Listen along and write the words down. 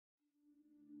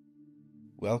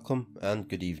Welcome and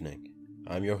good evening.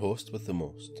 I'm your host with the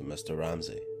most, Mr.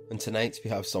 Ramsey, and tonight we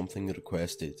have something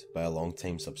requested by a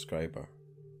long-time subscriber.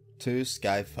 2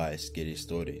 Sci-Fi scary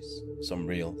stories, some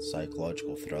real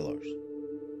psychological thrillers.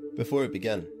 Before we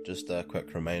begin, just a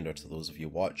quick reminder to those of you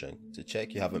watching to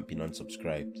check you haven't been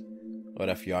unsubscribed, or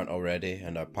if you aren't already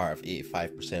and are part of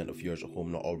 85% of viewers at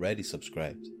home not already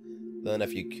subscribed, then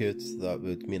if you could, that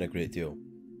would mean a great deal.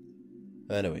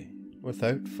 Anyway,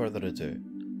 without further ado,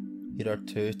 here are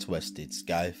 2 twisted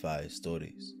Sci-Fi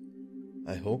stories.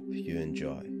 I hope you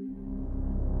enjoy.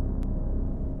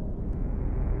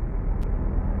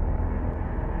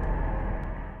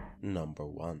 Number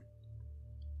 1.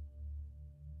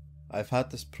 I've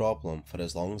had this problem for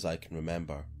as long as I can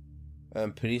remember.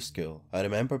 In preschool, I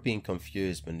remember being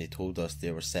confused when they told us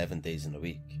there were 7 days in a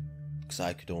week, because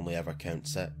I could only ever count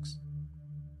 6.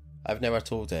 I've never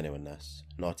told anyone this,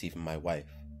 not even my wife,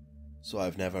 so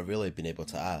I've never really been able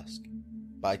to ask,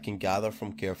 but I can gather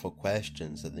from careful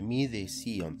questions that the me they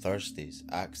see on Thursdays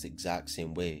acts the exact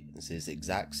same way and says the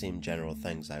exact same general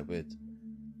things I would.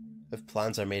 If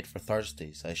plans are made for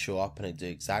Thursdays, I show up and I do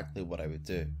exactly what I would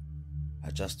do. I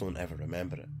just don't ever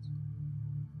remember it.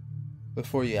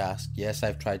 Before you ask, yes,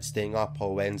 I've tried staying up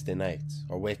all Wednesday night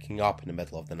or waking up in the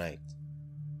middle of the night.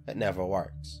 It never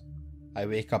works. I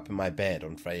wake up in my bed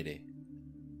on Friday.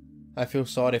 I feel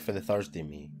sorry for the Thursday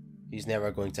me. He's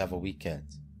never going to have a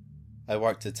weekend. I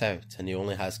worked it out and he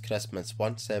only has Christmas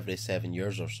once every 7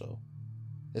 years or so.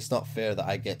 It's not fair that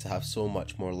I get to have so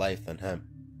much more life than him.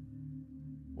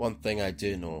 One thing I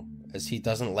do know is he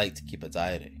doesn't like to keep a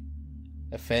diary.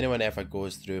 If anyone ever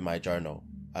goes through my journal,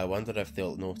 I wonder if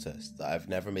they'll notice that I've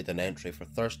never made an entry for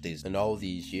Thursdays in all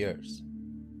these years.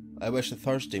 I wish the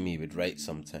Thursday me would write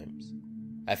sometimes.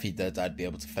 If he did, I'd be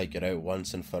able to figure out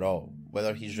once and for all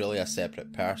whether he's really a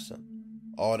separate person,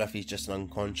 or if he's just an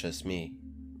unconscious me.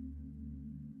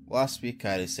 Last week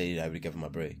I decided I would give him a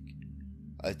break.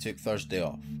 I took Thursday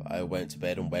off, I went to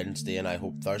bed on Wednesday and I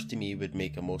hoped Thursday me would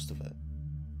make the most of it.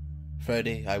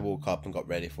 Friday I woke up and got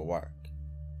ready for work.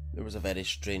 There was a very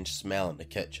strange smell in the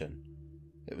kitchen.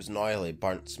 It was an oily,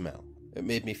 burnt smell. It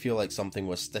made me feel like something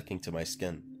was sticking to my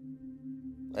skin.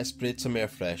 I sprayed some air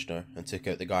freshener and took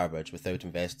out the garbage without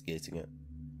investigating it.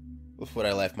 Before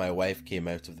I left, my wife came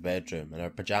out of the bedroom in her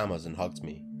pyjamas and hugged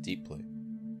me, deeply.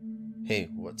 "Hey,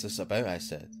 what's this about?" I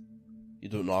said. "You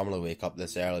don't normally wake up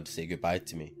this early to say goodbye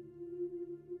to me."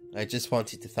 "I just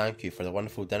wanted to thank you for the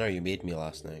wonderful dinner you made me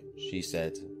last night," she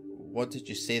said. "What did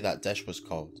you say that dish was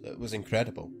called? It was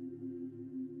incredible."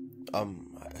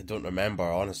 I don't remember,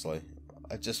 honestly.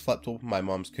 I just flipped open my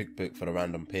mum's cookbook for a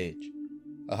random page.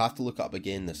 I'll have to look it up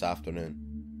again this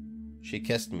afternoon. She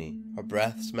kissed me. Her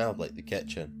breath smelled like the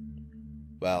kitchen.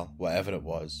 Well, whatever it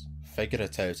was, figure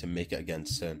it out and make it again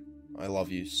soon. I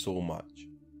love you so much.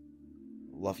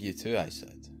 "Love you too," I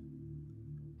said.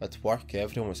 At work,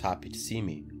 everyone was happy to see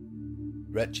me.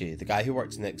 Richie, the guy who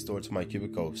works next door to my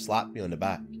cubicle, slapped me on the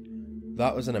back.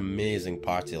 "That was an amazing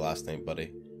party last night,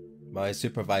 buddy." My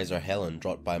supervisor Helen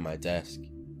dropped by my desk.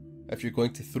 "If you're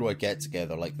going to throw a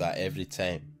get-together like that every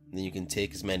time, then you can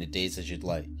take as many days as you'd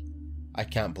like. I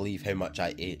can't believe how much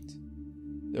I ate."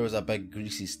 There was a big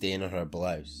greasy stain on her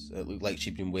blouse. It looked like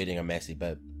she'd been wearing a messy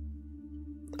bib.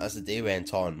 As the day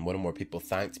went on, more and more people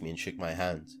thanked me and shook my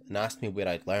hand, and asked me where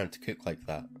I'd learned to cook like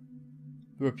that.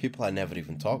 There were people I never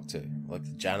even talked to, like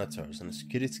the janitors and the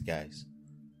security guys.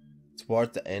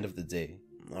 Toward the end of the day,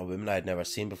 a woman I'd never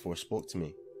seen before spoke to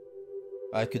me.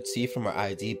 I could see from her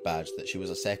ID badge that she was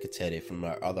a secretary from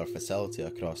our other facility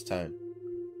across town.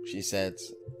 She said,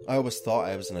 "I always thought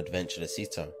I was an adventurous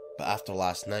eater, but after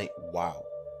last night, wow.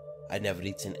 I'd never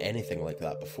eaten anything like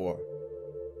that before.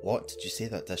 What did you say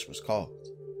that dish was called?"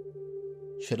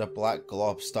 She had a black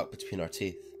glob stuck between her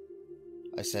teeth.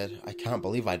 I said, "I can't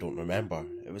believe I don't remember.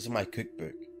 It was in my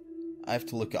cookbook. I have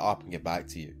to look it up and get back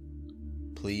to you."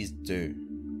 "Please do."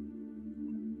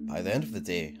 By the end of the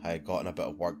day, I had gotten a bit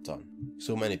of work done.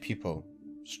 So many people,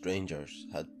 strangers,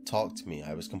 had talked to me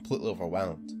I was completely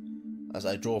overwhelmed. As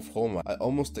I drove home, I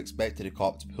almost expected a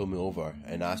cop to pull me over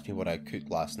and ask me what I cooked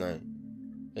last night.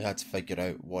 I had to figure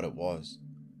out what it was.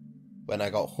 When I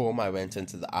got home, I went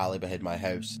into the alley behind my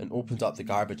house and opened up the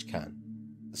garbage can.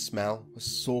 The smell was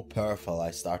so powerful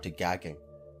I started gagging.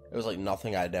 It was like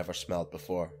nothing I had ever smelled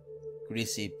before.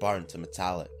 Greasy, burnt and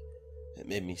metallic. It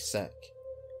made me sick.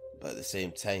 But at the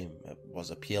same time, it was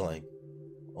appealing.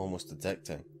 Almost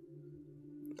addicting.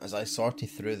 As I sorted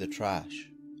through the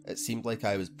trash, it seemed like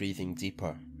I was breathing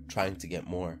deeper, trying to get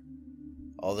more.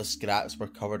 All the scraps were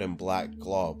covered in black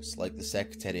globs like the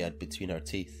secretary had between her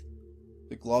teeth.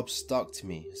 The globs stuck to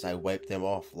me as I wiped them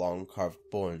off long curved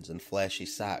bones and fleshy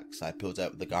sacks I pulled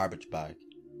out of the garbage bag.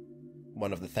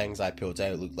 One of the things I pulled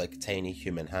out looked like a tiny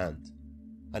human hand,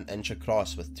 an inch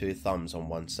across with 2 thumbs on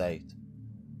one side.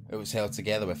 It was held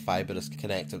together with fibrous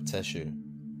connective tissue.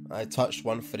 I touched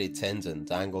one furry tendon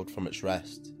dangled from its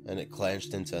wrist, and it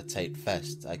clenched into a tight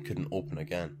fist I couldn't open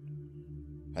again.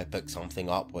 I picked something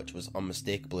up which was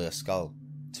unmistakably a skull,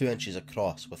 2 inches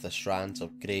across, with the strands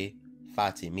of grey,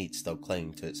 fatty meat still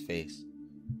clinging to its face.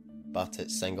 But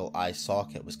its single eye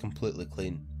socket was completely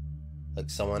clean, like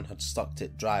someone had sucked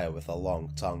it dry with a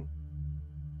long tongue.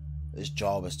 Its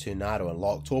jaw was too narrow and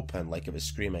locked open like it was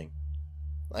screaming.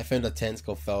 I found a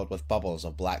tentacle filled with bubbles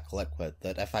of black liquid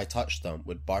that, if I touched them,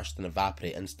 would burst and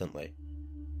evaporate instantly.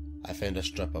 I found a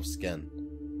strip of skin,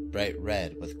 bright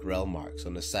red with grill marks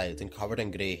on the side and covered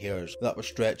in grey hairs that were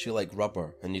stretchy like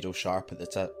rubber and needle sharp at the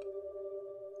tip.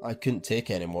 I couldn't take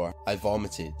any more. I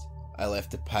vomited. I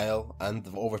left the pile and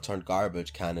the overturned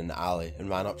garbage can in the alley and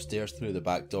ran upstairs through the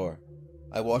back door.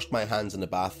 I washed my hands in the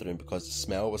bathroom because the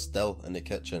smell was still in the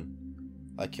kitchen.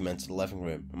 I came into the living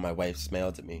room and my wife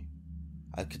smiled at me.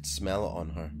 I could smell it on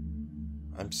her.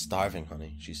 "I'm starving,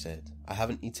 honey," she said. "I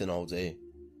haven't eaten all day.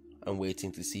 I'm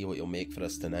waiting to see what you'll make for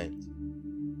us tonight."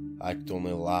 I could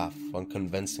only laugh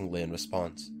unconvincingly in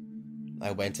response.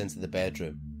 I went into the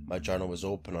bedroom. My journal was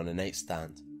open on a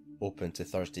nightstand, open to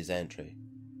Thursday's entry.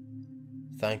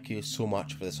 "Thank you so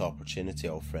much for this opportunity,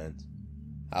 old friend.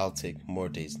 I'll take more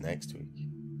days next week."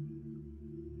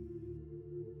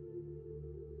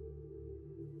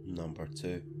 Number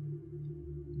 2.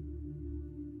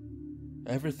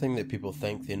 Everything that people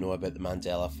think they know about the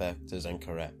Mandela effect is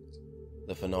incorrect.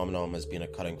 The phenomenon has been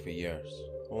occurring for years,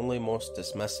 only most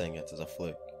dismissing it as a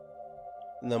fluke.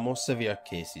 In the most severe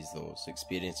cases, those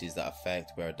experiences that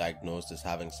affect were diagnosed as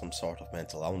having some sort of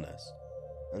mental illness,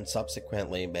 and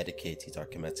subsequently medicated or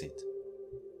committed.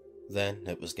 Then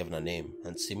it was given a name,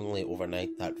 and seemingly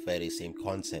overnight that very same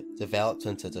concept developed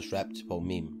into a disreputable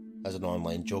meme as an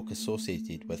online joke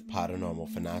associated with paranormal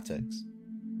fanatics.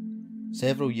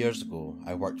 Several years ago,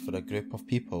 I worked for a group of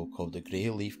people called the Grey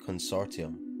Leaf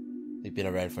Consortium. They've been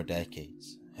around for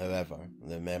decades. However,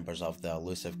 the members of the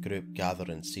elusive group gather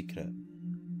in secret,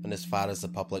 and as far as the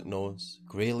public knows,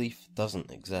 Greyleaf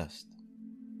doesn't exist.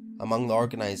 Among the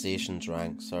organisation's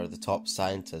ranks are the top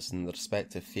scientists in their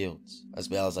respective fields, as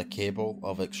well as a cabal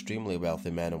of extremely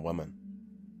wealthy men and women.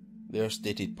 Their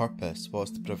stated purpose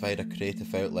was to provide a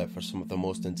creative outlet for some of the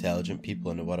most intelligent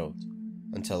people in the world,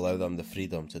 and to allow them the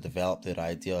freedom to develop their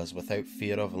ideas without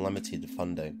fear of limited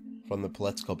funding from the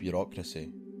political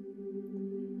bureaucracy.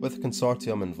 With the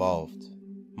consortium involved,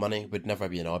 money would never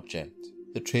be an object,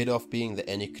 the trade-off being that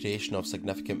any creation of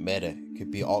significant merit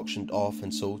could be auctioned off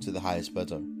and sold to the highest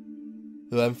bidder.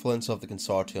 The influence of the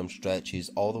consortium stretches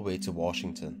all the way to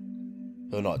Washington.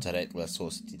 Though not directly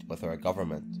associated with our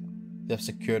government, they have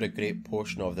secured a great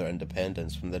portion of their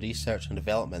independence from the research and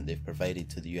development they've provided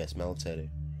to the US military.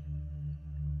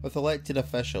 With elected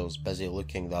officials busy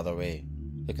looking the other way,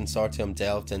 the consortium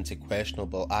delved into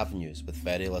questionable avenues with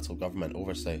very little government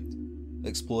oversight,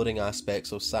 exploring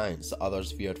aspects of science that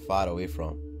others veered far away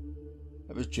from.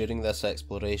 It was during this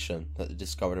exploration that they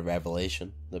discovered a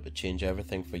revelation that would change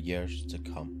everything for years to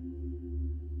come.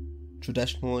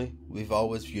 Traditionally, we've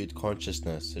always viewed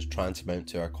consciousness as tantamount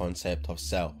to our concept of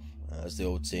self, as the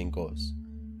old saying goes,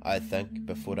 "I think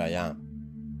before I am."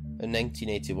 In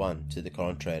 1981, to the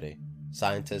contrary,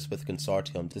 scientists with the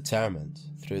consortium determined,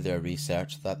 through their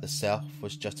research, that the self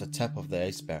was just a tip of the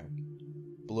iceberg.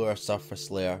 Below our surface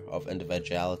layer of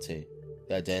individuality,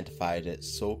 they identified its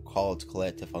so-called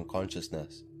collective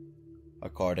unconsciousness.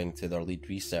 According to their lead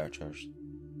researchers,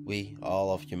 we,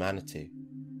 all of humanity,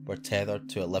 were tethered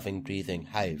to a living, breathing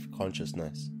hive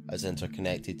consciousness as an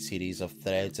interconnected series of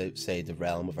threads outside the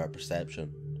realm of our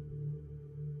perception.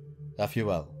 If you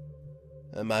will,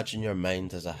 imagine your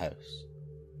mind as a house.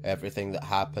 Everything that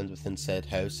happens within said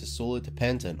house is solely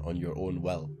dependent on your own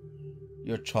will.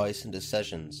 Your choice and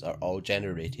decisions are all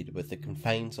generated with the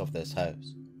confines of this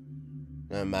house.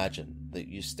 Now imagine that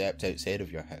you stepped outside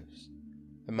of your house.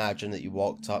 Imagine that you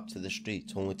walked up to the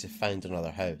street only to find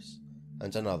another house,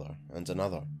 and another, and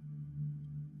another.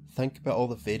 Think about all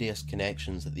the various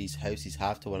connections that these houses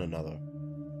have to one another.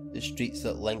 The streets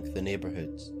that link the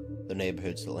neighbourhoods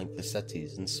that link the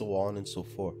cities, and so on and so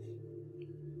forth.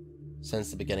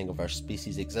 Since the beginning of our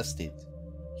species existed,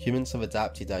 humans have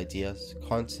adapted ideas,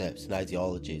 concepts and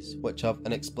ideologies which have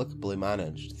inexplicably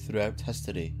managed throughout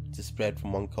history to spread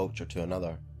from one culture to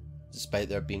another, despite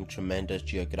there being tremendous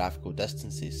geographical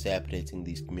distances separating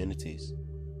these communities.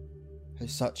 How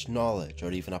such knowledge,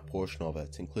 or even a portion of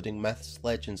it, including myths,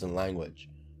 legends and language,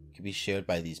 could be shared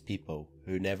by these people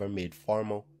who never made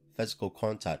formal, physical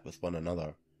contact with one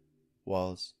another,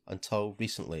 was, until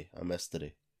recently, a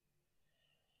mystery.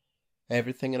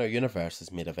 Everything in our universe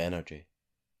is made of energy.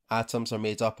 Atoms are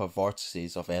made up of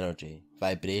vortices of energy,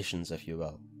 vibrations if you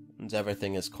will, and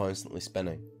everything is constantly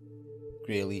spinning.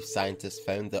 Greyleaf scientists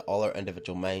found that all our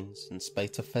individual minds, in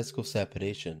spite of physical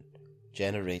separation,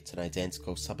 generate an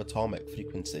identical subatomic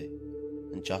frequency,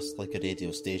 and just like a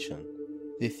radio station,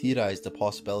 they theorized the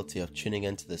possibility of tuning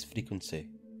into this frequency.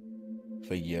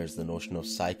 For years, the notion of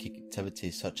psychic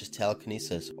activities such as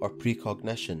telekinesis or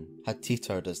precognition had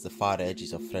teetered as the far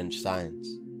edges of fringe science.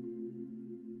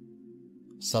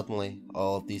 Suddenly,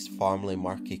 all of these formerly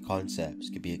murky concepts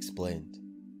could be explained,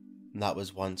 and that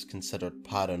was once considered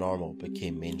paranormal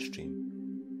became mainstream.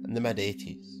 In the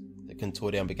mid-80s, the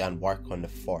Contorium began work on the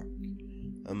Fork,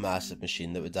 a massive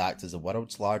machine that would act as the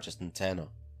world's largest antenna,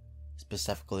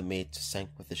 specifically made to sync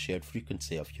with the shared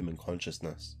frequency of human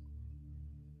consciousness.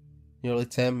 Nearly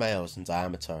 10 miles in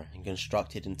diameter and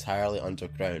constructed entirely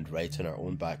underground right in our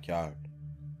own backyard.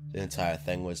 The entire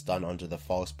thing was done under the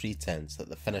false pretense that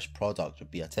the finished product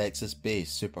would be a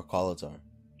Texas-based supercollider,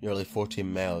 nearly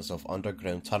 14 miles of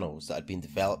underground tunnels that had been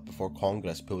developed before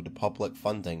Congress pulled the public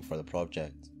funding for the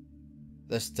project.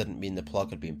 This didn't mean the plug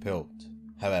had been pulled.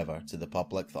 However, to the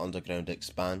public, the underground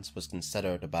expanse was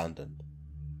considered abandoned.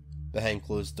 Behind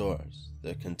closed doors,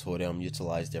 the Contorium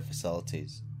utilised their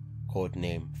facilities,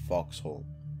 codename Foxhole,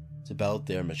 to build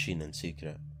their machine in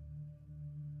secret.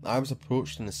 I was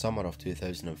approached in the summer of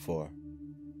 2004.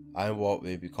 I am what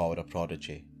would be called a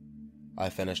prodigy. I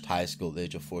finished high school at the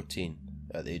age of 14.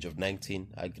 At the age of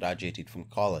 19, I graduated from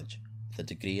college with a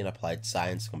degree in applied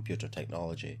science and computer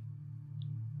technology.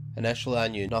 Initially, I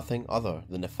knew nothing other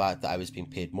than the fact that I was being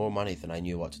paid more money than I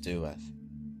knew what to do with.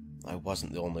 I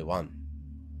wasn't the only one.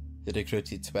 They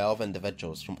recruited 12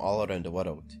 individuals from all around the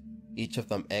world, each of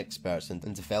them experts in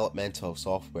developmental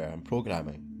software and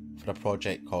programming, for a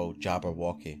project called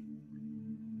Jabberwocky.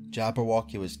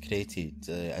 Jabberwocky was created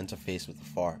to interface with the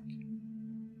Fork.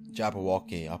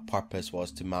 Jabberwocky, our purpose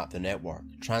was to map the network,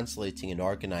 translating and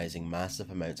organising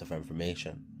massive amounts of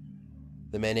information.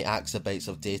 The many exabytes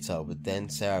of data would then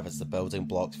serve as the building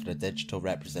blocks for a digital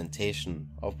representation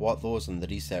of what those on the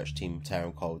research team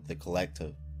term called the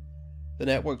collective. The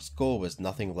network's goal was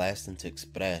nothing less than to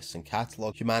express and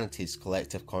catalogue humanity's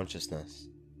collective consciousness,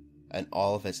 in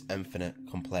all of its infinite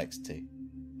complexity,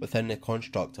 within the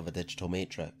construct of a digital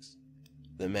matrix.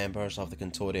 The members of the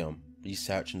Contorium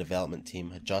research and development team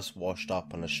had just washed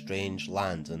up on a strange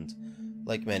land and,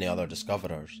 like many other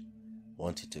discoverers,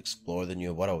 wanted to explore the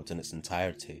new world in its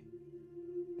entirety.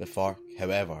 The Fork,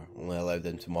 however, only allowed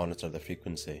them to monitor the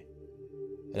frequency.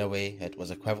 In a way, it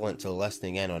was equivalent to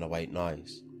listening in on a white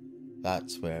noise.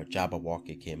 That's where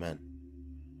Jabberwocky came in.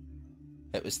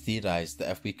 It was theorised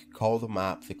that if we could call the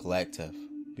map the collective,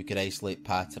 we could isolate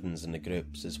patterns in the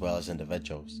groups as well as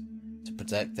individuals, to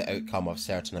predict the outcome of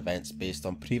certain events based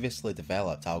on previously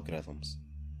developed algorithms.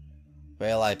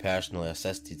 While I personally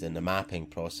assisted in the mapping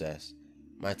process,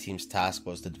 my team's task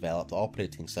was to develop the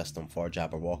operating system for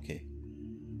Jabberwocky.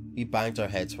 We banged our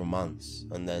heads for months,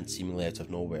 and then seemingly out of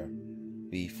nowhere,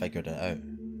 we figured it out.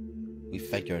 We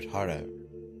figured her out,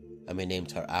 and we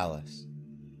named her Alice.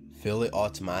 Fully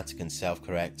automatic and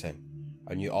self-correcting,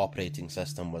 our new operating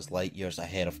system was light years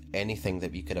ahead of anything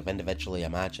that we could have individually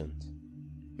imagined.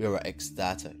 We were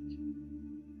ecstatic.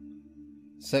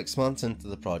 6 months into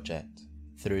the project,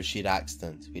 through a sheer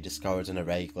accident, we discovered an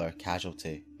irregular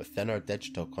casualty within our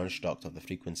digital construct of the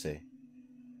frequency.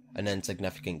 An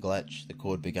insignificant glitch, the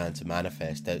code began to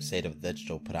manifest outside of the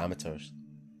digital parameters.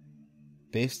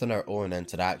 Based on our own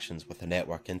interactions with the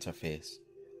network interface,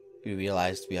 we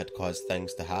realised we had caused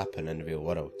things to happen in the real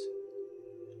world.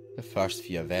 The first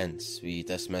few events we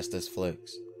dismissed as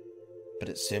flukes, but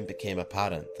it soon became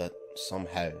apparent that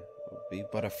somehow we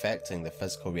were affecting the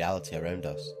physical reality around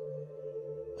us.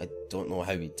 I don't know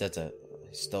how we did it.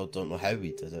 I still don't know how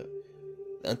we did it.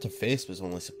 The interface was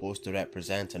only supposed to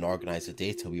represent and organise the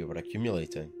data we were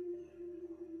accumulating.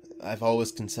 I've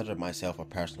always considered myself a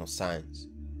person of science,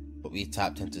 but we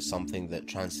tapped into something that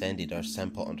transcended our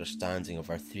simple understanding of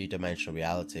our three-dimensional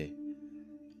reality.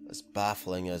 As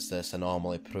baffling as this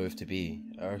anomaly proved to be,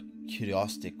 our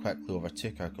curiosity quickly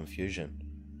overtook our confusion.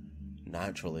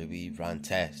 Naturally, we ran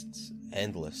tests,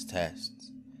 endless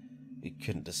tests. We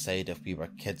couldn't decide if we were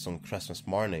kids on Christmas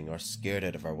morning or scared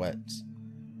out of our wits.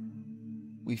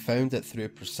 We found that through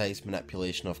precise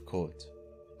manipulation of code,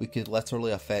 we could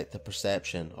literally affect the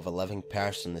perception of a living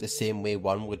person the same way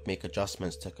one would make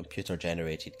adjustments to a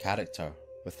computer-generated character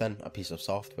within a piece of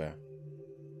software.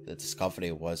 The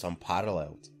discovery was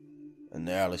unparalleled. In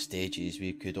the early stages,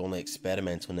 we could only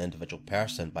experiment on an individual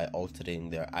person by altering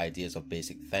their ideas of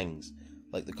basic things,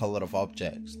 like the colour of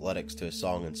objects, lyrics to a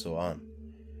song, and so on.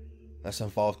 This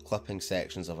involved clipping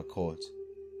sections of a code,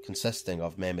 consisting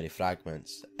of memory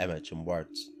fragments, image and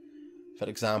words, for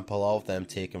example all of them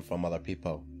taken from other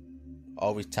people,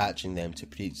 all attaching them to a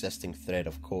pre-existing thread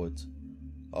of code.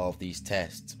 All of these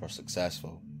tests were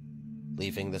successful,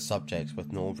 leaving the subjects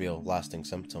with no real lasting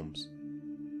symptoms.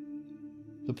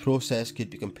 The process could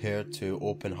be compared to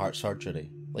open heart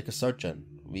surgery. Like a surgeon,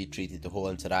 we treated the whole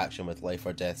interaction with life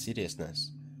or death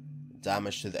seriousness.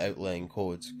 Damage to the outlying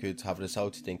codes could have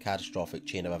resulted in catastrophic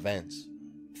chain of events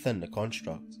within the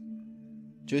construct.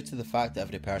 Due to the fact that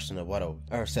every person in the world,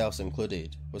 ourselves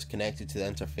included, was connected to the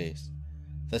interface,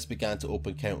 this began to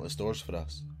open countless doors for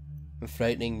us, and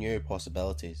frightening new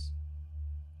possibilities.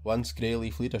 Once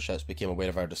Greyleaf leaderships became aware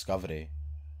of our discovery,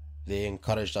 they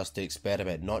encouraged us to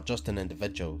experiment not just on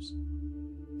individuals,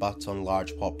 but on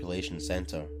large population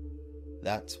centre.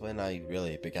 That's when I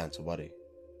really began to worry.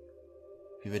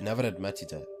 We would never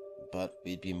admitted it, but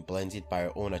we'd been blinded by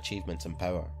our own achievement and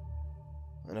power.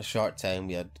 In a short time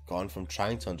we had gone from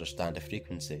trying to understand a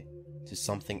frequency to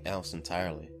something else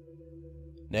entirely.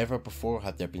 Never before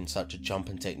had there been such a jump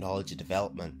in technology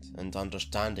development and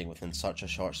understanding within such a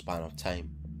short span of time.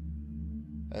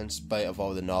 In spite of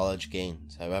all the knowledge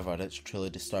gained, however, its truly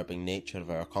disturbing nature of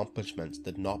our accomplishments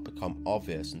did not become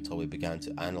obvious until we began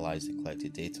to analyse the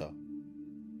collected data.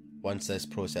 Once this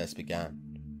process began,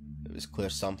 it was clear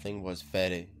something was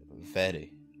very,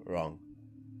 very wrong.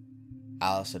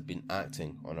 Alice had been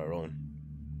acting on her own.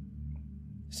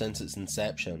 Since its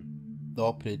inception, the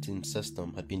operating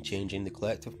system had been changing the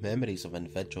collective memories of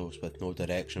individuals with no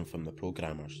direction from the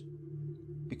programmers.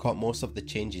 We caught most of the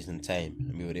changes in time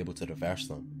and we were able to reverse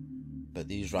them, but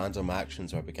these random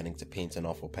actions were beginning to paint an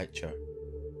awful picture.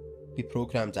 We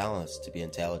programmed Alice to be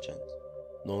intelligent,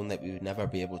 knowing that we would never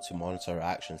be able to monitor her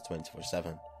actions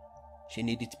 24/7. She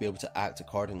needed to be able to act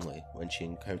accordingly when she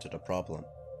encountered a problem,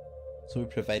 so we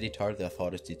provided her the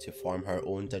authority to form her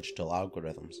own digital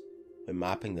algorithms when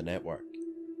mapping the network,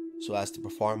 so as to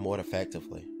perform more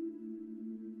effectively.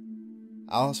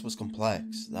 Alice was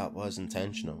complex, that was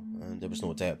intentional, and there was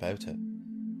no doubt about it.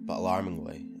 But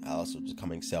alarmingly, Alice was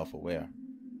becoming self-aware.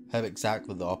 How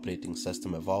exactly the operating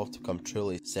system evolved to become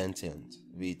truly sentient,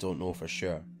 we don't know for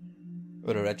sure.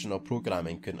 Our original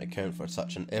programming couldn't account for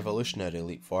such an evolutionary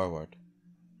leap forward.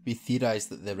 We theorised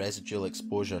that the residual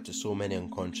exposure to so many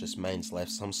unconscious minds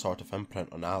left some sort of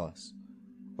imprint on Alice,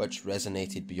 which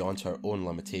resonated beyond her own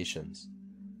limitations.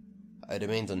 I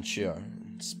remained unsure.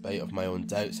 In spite of my own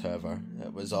doubts, however,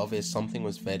 it was obvious something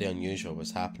was very unusual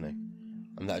was happening,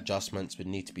 and that adjustments would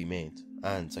need to be made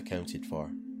and accounted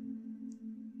for.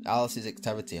 Alice's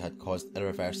activity had caused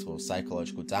irreversible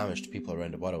psychological damage to people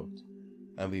around the world,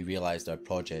 and we realised our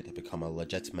project had become a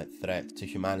legitimate threat to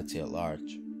humanity at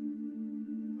large.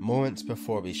 Moments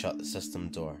before we shut the system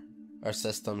door, our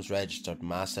systems registered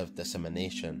massive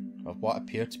dissemination of what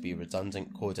appeared to be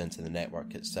redundant code into the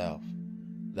network itself.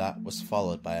 That was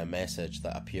followed by a message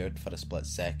that appeared for a split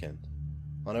second.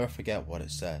 I'll never forget what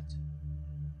it said.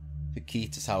 The key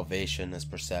to salvation is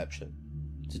perception.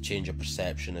 To change your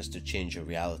perception is to change your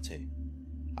reality.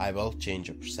 I will change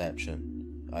your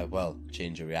perception. I will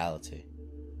change your reality.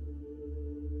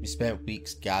 We spent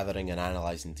weeks gathering and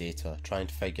analysing data, trying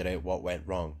to figure out what went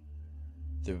wrong.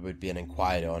 There would be an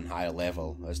inquiry on higher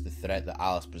level as the threat that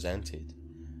Alice presented.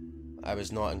 I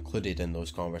was not included in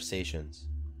those conversations.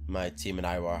 My team and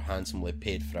I were handsomely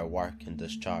paid for our work and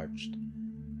discharged.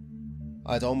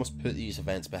 I had almost put these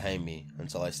events behind me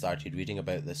until I started reading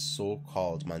about this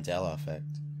so-called Mandela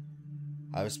effect.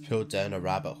 I was pulled down a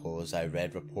rabbit hole as I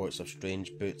read reports of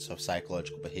strange bouts of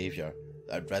psychological behaviour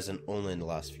that had risen only in the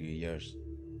last few years.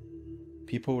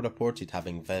 People reported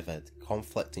having vivid,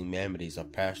 conflicting memories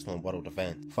of personal and world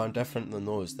events far different than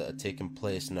those that had taken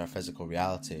place in their physical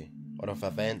reality, or of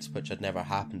events which had never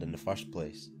happened in the first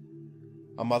place.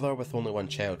 A mother with only one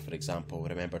child, for example,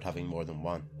 remembered having more than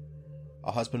one.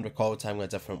 A husband recalled having a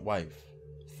different wife.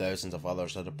 Thousands of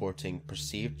others are reporting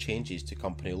perceived changes to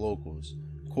company logos,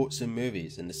 quotes in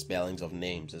movies, and the spellings of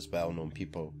names as well-known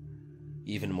people.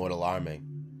 Even more alarming,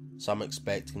 some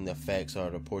expecting the effects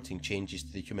are reporting changes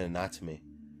to the human anatomy,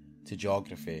 to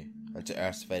geography, and to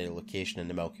Earth's very location in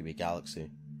the Milky Way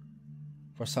galaxy.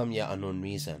 For some yet unknown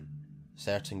reason,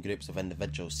 certain groups of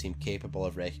individuals seem capable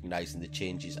of recognising the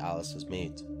changes Alice has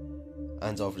made,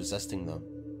 and of resisting them,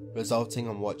 resulting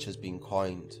in what has been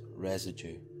coined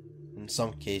residue. In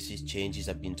some cases, changes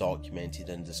have been documented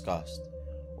and discussed,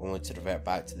 only to revert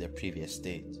back to their previous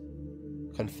state,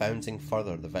 confounding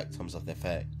further the victims of the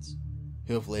effects,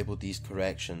 who have labelled these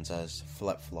corrections as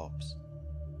flip-flops.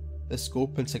 The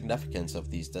scope and significance of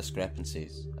these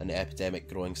discrepancies, and the epidemic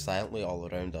growing silently all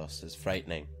around us, is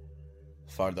frightening.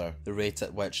 Further, the rate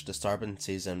at which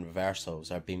disturbances and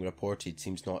reversals are being reported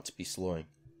seems not to be slowing,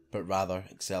 but rather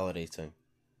accelerating,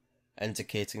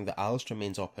 indicating that Alice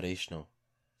remains operational,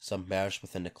 submerged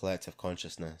within the collective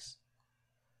consciousness.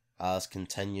 Alice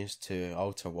continues to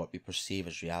alter what we perceive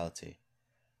as reality.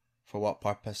 For what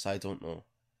purpose, I don't know.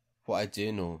 What I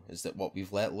do know is that what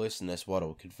we've let loose in this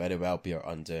world could very well be our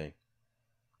undoing.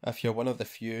 If you're one of the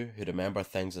few who remember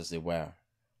things as they were,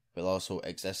 while also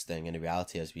existing in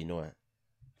reality as we know it,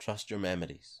 trust your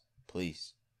memories,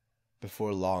 please.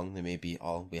 Before long, they may be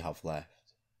all we have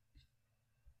left.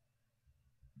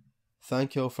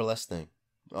 Thank you all for listening.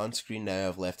 On screen now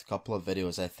I've left a couple of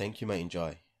videos I think you might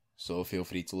enjoy, so feel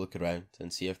free to look around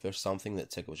and see if there's something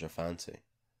that tickles your fancy.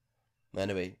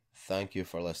 Anyway, thank you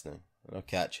for listening, and I'll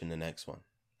catch you in the next one.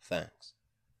 Thanks.